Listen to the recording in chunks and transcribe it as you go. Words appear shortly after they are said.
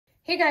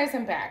Hey guys,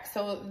 I'm back.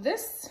 So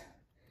this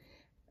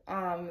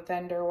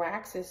vendor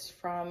wax is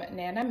from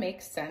Nana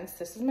Makes Sense.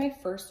 This is my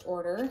first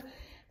order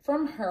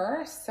from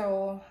her.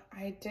 So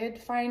I did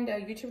find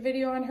a YouTube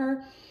video on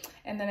her,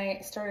 and then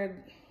I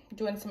started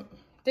doing some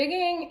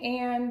digging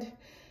and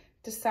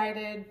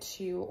decided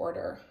to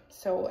order.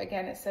 So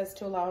again, it says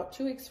to allow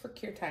 2 weeks for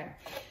cure time.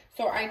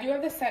 So I do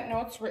have the scent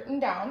notes written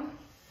down.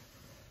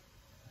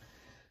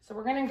 So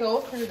we're gonna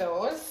go through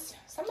those.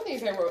 Some of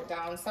these I wrote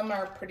down, some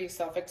are pretty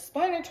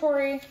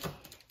self-explanatory.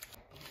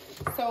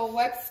 So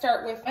let's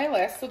start with my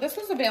list. So this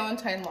was a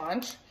Valentine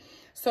launch.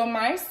 So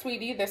my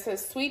sweetie, this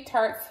is Sweet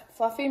Tarts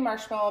Fluffy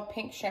Marshmallow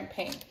Pink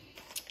Champagne.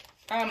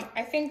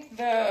 I think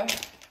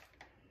this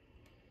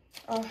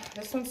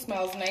one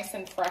smells nice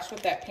and fresh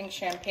with that pink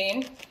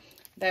champagne.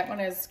 That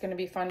one is gonna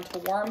be fun to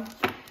warm.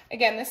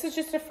 Again, this is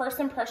just a first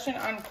impression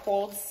on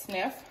cold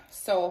sniff.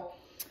 So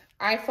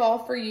I Fall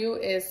For You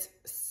is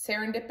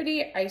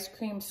Serendipity Ice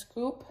Cream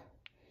Scoop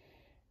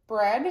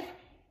Bread,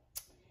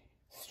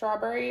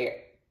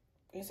 Strawberry,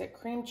 is it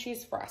cream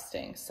cheese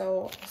frosting?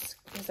 So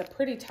it's a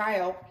pretty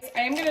tile.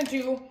 I am gonna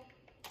do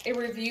a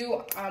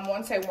review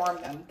once I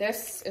warm them.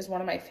 This is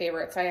one of my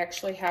favorites. I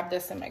actually have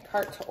this in my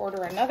cart to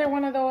order another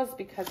one of those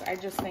because I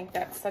just think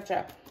that's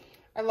I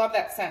love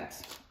that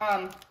scent.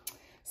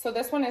 So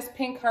this one is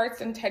Pink Hearts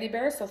and Teddy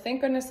Bears. So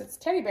thank goodness it's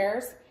teddy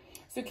bears.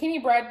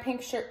 Zucchini bread,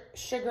 pink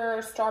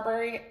sugar,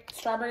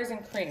 strawberries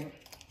and cream.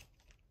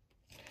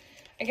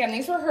 Again,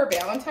 these were her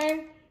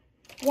Valentine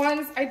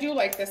ones. I do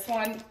like this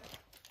one.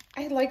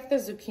 I like the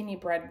zucchini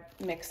bread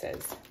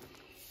mixes.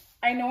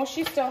 I know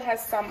she still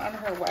has some on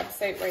her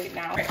website right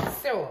now. Okay,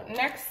 so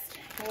next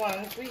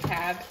ones we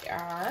have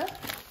are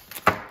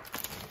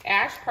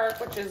Ash Park,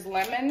 which is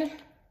lemon,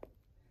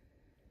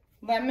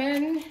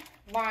 lime.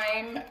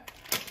 My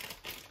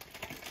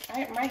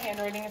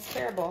handwriting is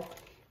terrible.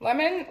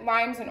 Lemon,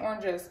 limes, and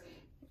oranges.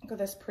 Look at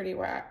this pretty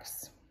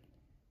wax.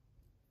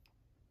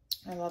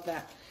 I love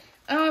that.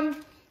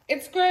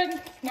 It's good,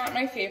 not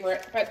my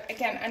favorite, but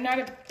again,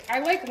 I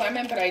like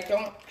lemon, but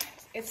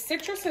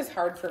citrus is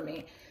hard for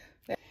me.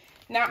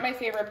 Not my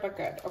favorite, but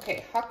good.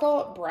 Okay,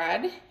 Huckle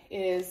bread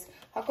is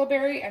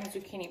huckleberry and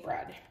zucchini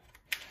bread.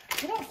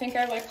 I don't think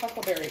I like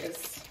huckleberry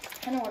is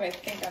kind of what I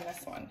think on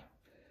this one.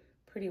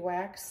 Pretty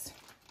wax.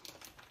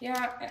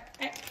 Yeah,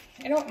 I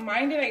don't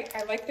mind it.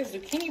 I like the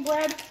zucchini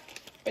bread,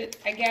 but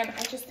again,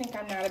 I just think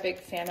I'm not a big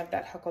fan of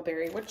that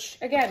huckleberry, which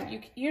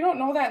again, you don't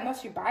know that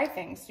unless you buy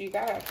things, so you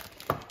gotta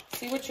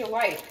see what you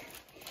like.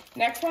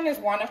 Next one is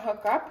Wanna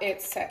Hook Up.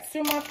 It's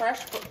Satsuma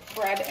Fresh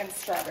Bread and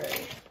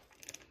Strawberry.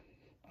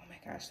 Oh my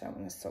gosh, that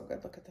one is so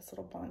good. Look at this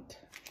little bunt.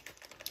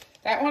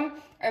 That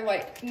one I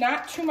like.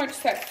 Not too much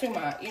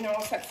Satsuma. You know,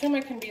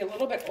 Satsuma can be a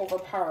little bit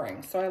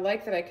overpowering, so I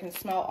like that I can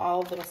smell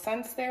all little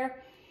scents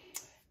there.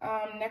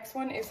 Next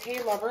one is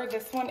Hey Lover.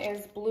 This one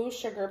is Blue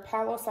Sugar,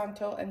 Palo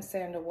Santo, and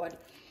Sandalwood.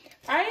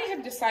 I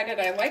have decided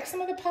I like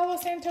some of the Palo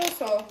Santo,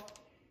 so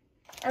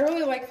I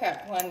really like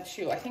that blend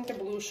too. I think the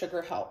Blue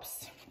Sugar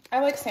helps. I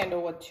like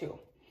Sandalwood too.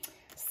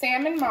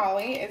 Sam and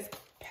Molly is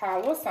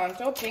Palo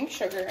Santo, Pink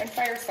Sugar, and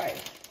Fireside.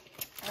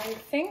 I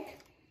think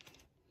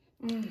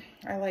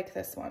I like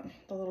this one,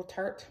 the little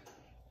tart.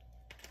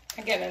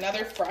 Again,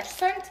 another fresh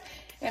scent.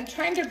 And I'm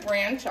trying to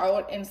branch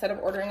out instead of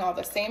ordering all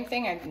the same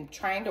thing. I'm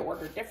trying to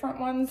order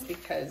different ones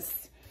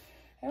because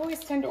I always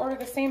tend to order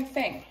the same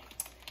thing.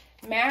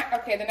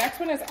 Okay, the next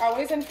one is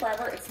Always and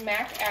Forever. It's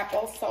Mac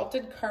Apple,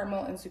 Salted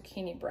Caramel, and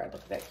Zucchini Bread.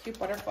 Look at that cute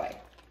butterfly.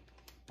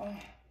 Oh,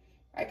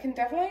 I can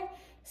definitely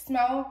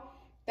smell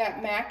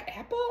that Mac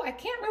Apple. I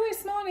can't really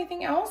smell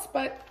anything else,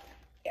 but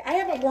I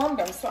haven't warmed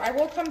them, so I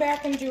will come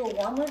back and do a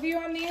warm review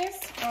on these.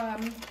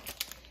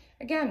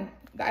 Again,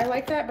 I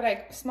like that, but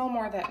I smell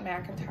more of that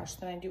Macintosh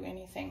than I do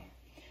anything.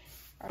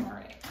 All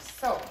right,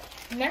 so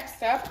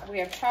next up, we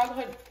have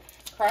Childhood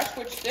Crush,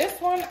 which this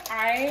one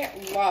I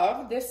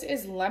love. This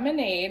is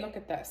Lemonade. Look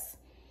at this.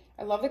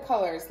 I love the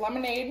colors.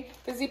 Lemonade,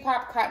 Fizzy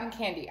Pop, Cotton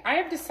Candy. I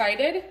have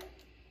decided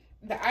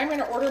that I'm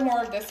gonna order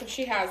more of this if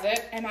she has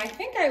it, and I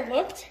think I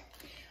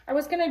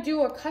was gonna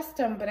do a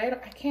custom, but I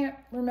can't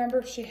remember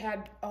if she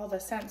had all the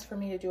scents for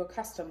me to do a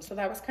custom, so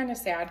that was kind of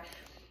sad.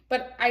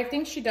 But I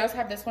think she does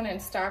have this one in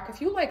stock. If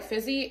you like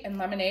fizzy and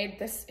lemonade,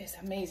 this is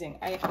amazing.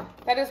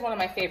 That is one of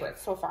my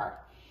favorites so far.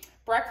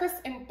 Breakfast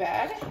in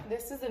Bed.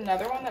 This is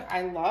another one that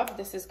I love.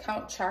 This is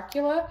Count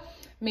Chocula,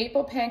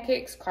 Maple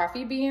Pancakes,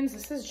 Coffee Beans.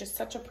 This is just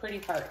such a pretty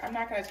heart. I'm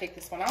not gonna take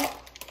this one out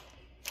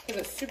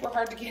because it's super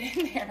hard to get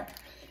in there.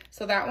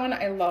 So that one,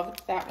 I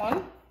loved that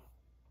one.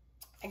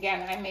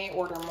 Again, I may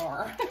order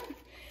more.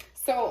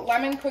 So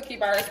Lemon Cookie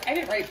Bars. I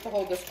didn't write the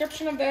whole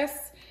description of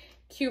this.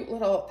 Cute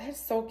little, that's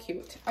so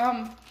cute.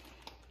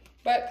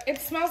 But it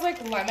smells like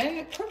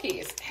lemon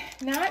cookies.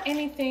 Not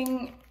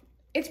anything,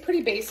 it's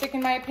pretty basic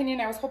in my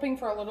opinion. I was hoping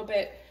for a little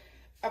bit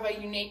of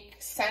a unique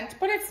scent,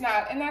 but it's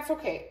not, and that's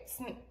okay.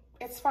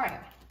 It's fine.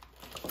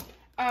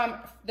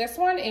 This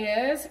one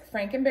is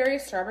Frankenberry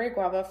Strawberry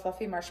Guava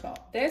Fluffy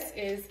Marshmallow. This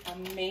is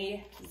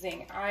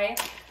amazing.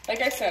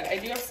 Like I said, I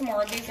do have some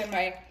more of these in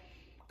my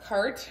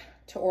cart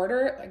to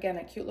order. Again,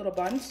 a cute little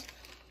bunch.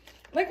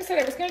 like I said,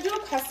 I was gonna do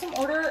a custom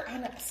order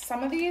on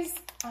some of these,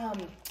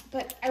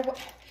 but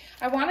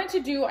I wanted to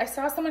do, I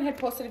saw someone had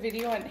posted a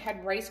video and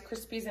had Rice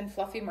Krispies and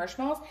fluffy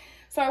marshmallows.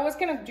 So I was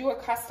gonna do a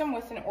custom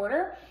with an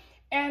order,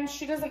 and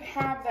she doesn't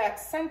have that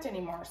scent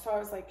anymore. So I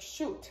was like,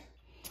 shoot.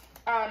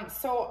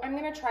 So I'm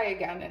gonna try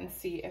again and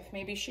see if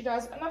maybe she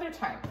does another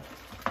time.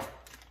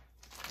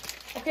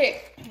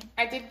 Okay,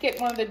 I did get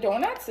one of the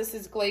donuts. This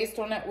is glazed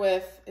donut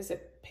with, is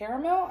it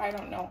caramel? I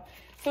don't know.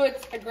 So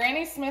it's a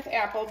Granny Smith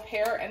apple,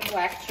 pear, and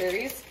black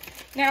cherries.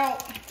 Now,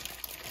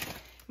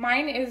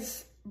 mine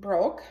is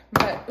broke,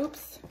 but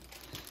oops,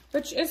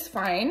 which is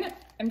fine.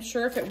 I'm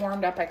sure if it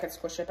warmed up, I could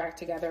squish it back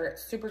together.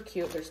 It's super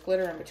cute. There's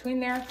glitter in between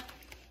there.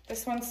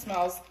 This one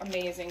smells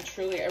amazing,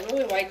 truly. I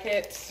really like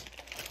it.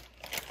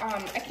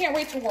 I can't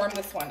wait to warm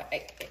this one.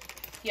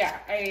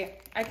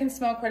 I can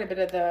smell quite a bit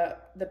of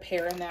the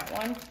pear in that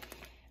one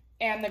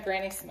and the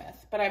Granny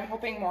Smith, but I'm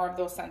hoping more of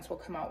those scents will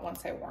come out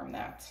once I warm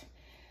that.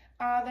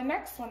 The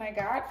next one I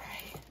got,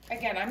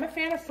 again, I'm a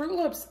fan of Fruit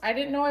Loops. I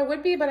didn't know I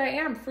would be, but I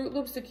am. Fruit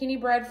Loops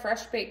zucchini bread,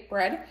 fresh baked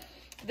bread.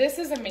 This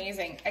is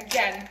amazing.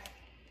 Again,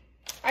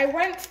 I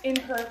went in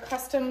her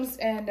customs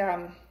and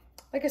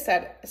like I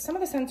said, some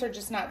of the scents are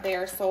just not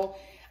there. So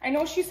I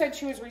know she said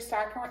she was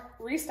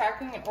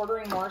restocking and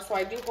ordering more. So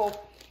I do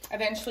hope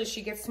eventually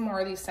she gets some more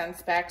of these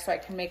scents back so I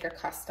can make a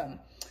custom.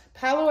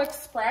 Palo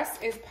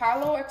Express is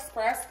Palo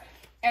Express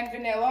and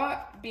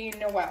Vanilla Bean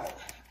Noel.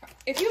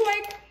 If you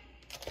like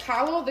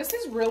Palo, this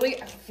is really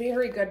a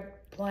very good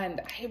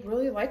blend. I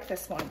really like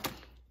this one.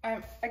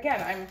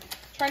 Again, I'm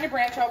trying to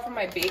branch out from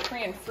my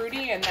bakery and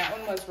fruity, and that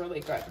one was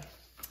really good.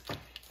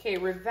 Okay,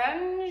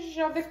 Revenge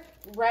of the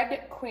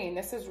Red Queen.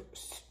 This is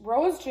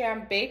rose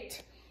jam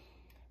baked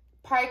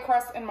pie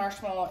crust and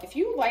marshmallow. If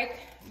you like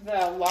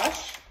the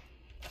Lush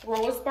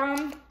Rose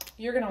Bomb,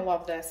 you're gonna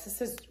love this.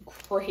 This is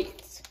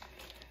great.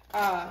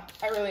 I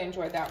really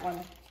enjoyed that one.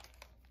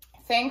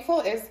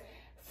 Thankful is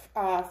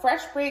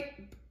fresh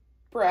baked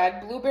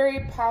bread,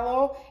 blueberry,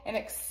 palo, and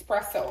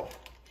espresso.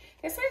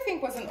 This I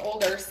think was an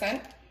older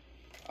scent.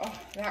 Oh,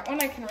 that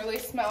one I can really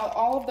smell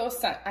all of those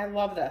scents. I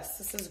love this.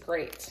 This is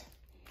great.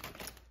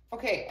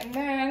 Okay, and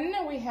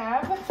then we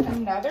have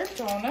another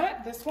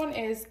donut. This one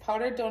is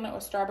powdered donut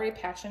with strawberry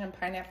passion and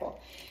pineapple.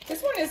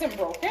 This one isn't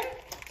broken,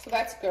 so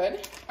that's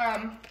good.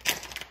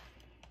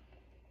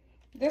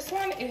 This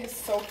one is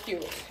so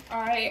cute.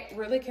 I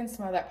really can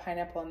smell that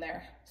pineapple in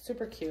there.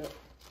 Super cute.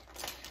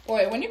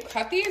 Boy, when you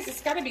cut these,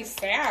 it's gotta be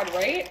sad,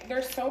 right?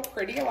 They're so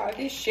pretty, a lot of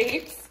these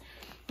shapes.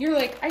 You're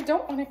like, I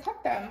don't wanna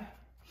cut them.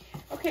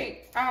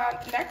 Okay,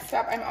 next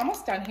up, I'm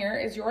almost done here,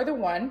 is You're the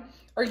One,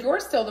 or You're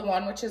Still the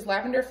One, which is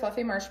lavender,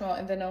 fluffy marshmallow,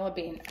 and vanilla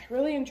bean. I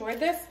really enjoyed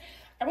this.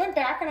 I went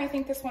back and I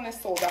think this one is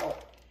sold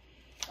out.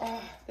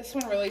 Oh, this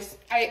one really,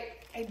 I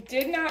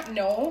did not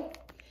know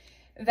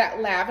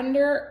that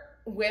lavender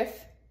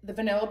with the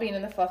vanilla bean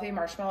and the fluffy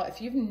marshmallow, if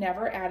you've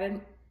never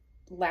added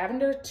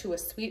lavender to a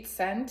sweet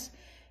scent,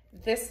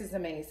 this is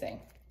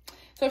amazing.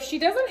 So if she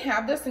doesn't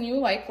have this and you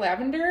like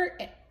lavender,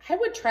 I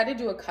would try to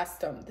do a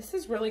custom. This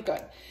is really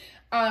good.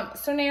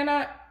 So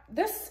Nana,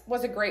 this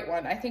was a great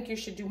one. I think you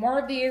should do more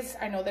of these.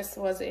 I know this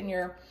was in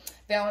your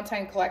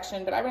Valentine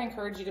collection, but I would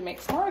encourage you to make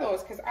some more of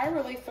those because I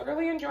really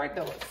thoroughly enjoyed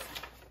those.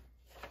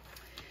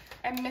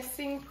 I'm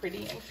missing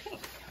Pretty in Pink.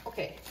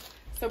 Okay,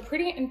 so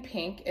Pretty in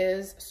Pink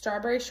is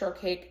strawberry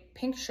shortcake,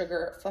 pink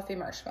sugar, fluffy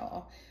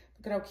marshmallow.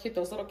 Look at how cute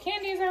those little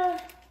candies are.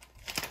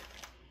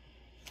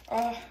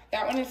 Oh,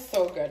 that one is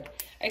so good.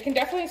 I can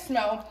definitely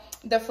smell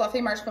the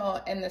fluffy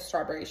marshmallow and the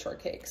strawberry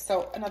shortcake.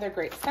 So another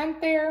great scent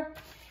there.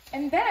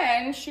 And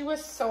then she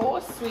was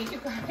so sweet, you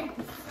guys.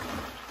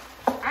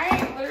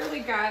 I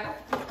literally got,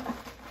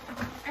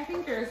 I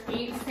think there's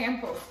 8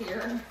 samples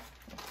here.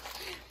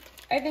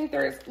 I think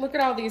there's, look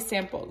at all these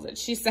samples that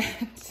she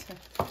sent.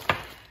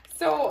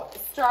 So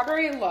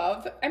Strawberry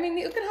Love. I mean,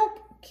 look at how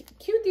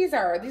cute these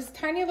are. These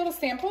tiny little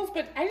samples,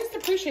 but I just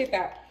appreciate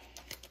that.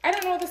 I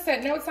don't know the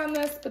scent notes on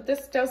this, but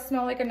this does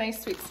smell like a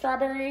nice sweet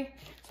strawberry.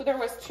 So there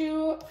was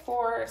 2,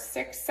 4,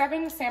 6,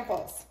 7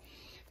 samples.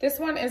 This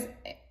one is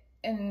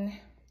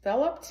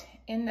enveloped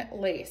in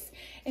lace.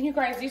 And you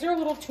guys, these are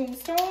little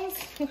tombstones.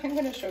 I'm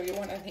gonna show you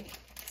one of these.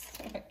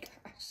 Oh my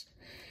gosh.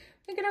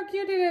 Look at how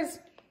cute it is.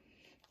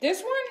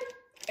 This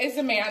one is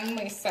a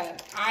manly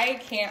scent.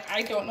 I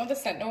don't know the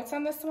scent notes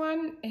on this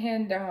one.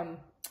 And,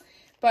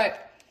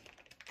 but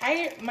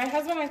my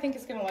husband, I think,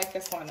 is gonna like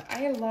this one.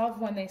 I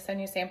love when they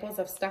send you samples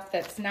of stuff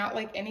that's not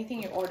like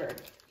anything you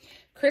ordered.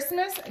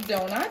 Christmas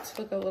Donut,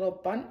 look, a little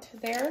bunt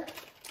there.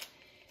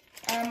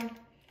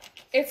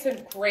 It's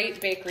a great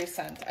bakery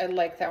scent. I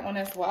like that one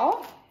as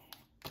well.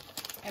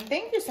 And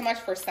thank you so much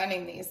for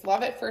sending these.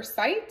 Love at First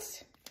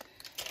Sight.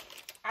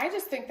 I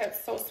just think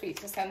that's so sweet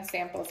to send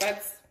samples.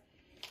 That's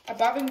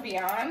above and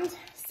beyond.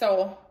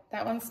 So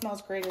that one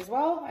smells great as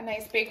well. A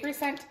nice bakery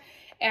scent.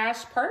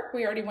 Ash Park,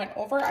 we already went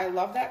over. I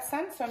love that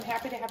scent, so I'm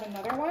happy to have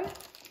another one.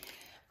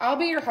 I'll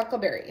Be Your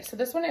Huckleberry. So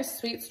this one is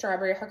sweet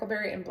strawberry,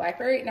 huckleberry, and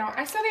blackberry. Now,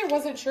 I said I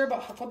wasn't sure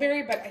about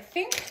huckleberry, but I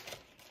think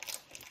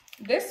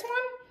this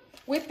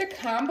one with the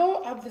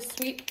combo of the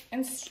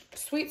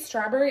sweet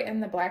strawberry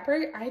and the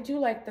blackberry, I do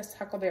like this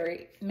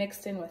huckleberry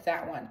mixed in with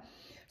that one.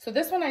 So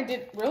this one I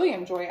did really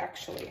enjoy,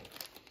 actually.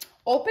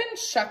 Open,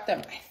 shut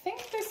them. I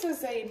think this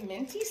is a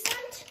minty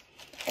scent.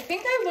 I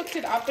think I looked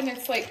it up and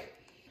it's like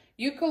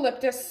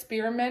eucalyptus,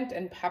 spearmint,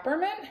 and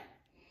peppermint.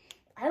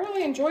 I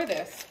really enjoy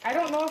this. I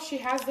don't know if she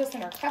has this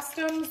in her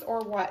customs or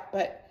what,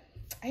 but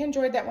I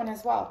enjoyed that one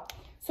as well.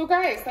 So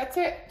guys, that's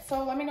it.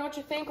 So let me know what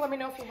you think. Let me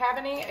know if you have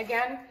any.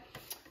 Again,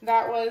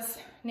 that was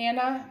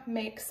Nana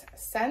Makes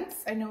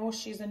Scents. I know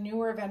she's a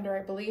newer vendor,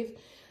 I believe.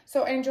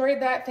 So I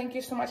enjoyed that. Thank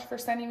you so much for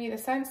sending me the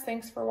scents.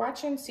 Thanks for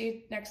watching. See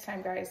you next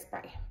time, guys.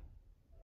 Bye.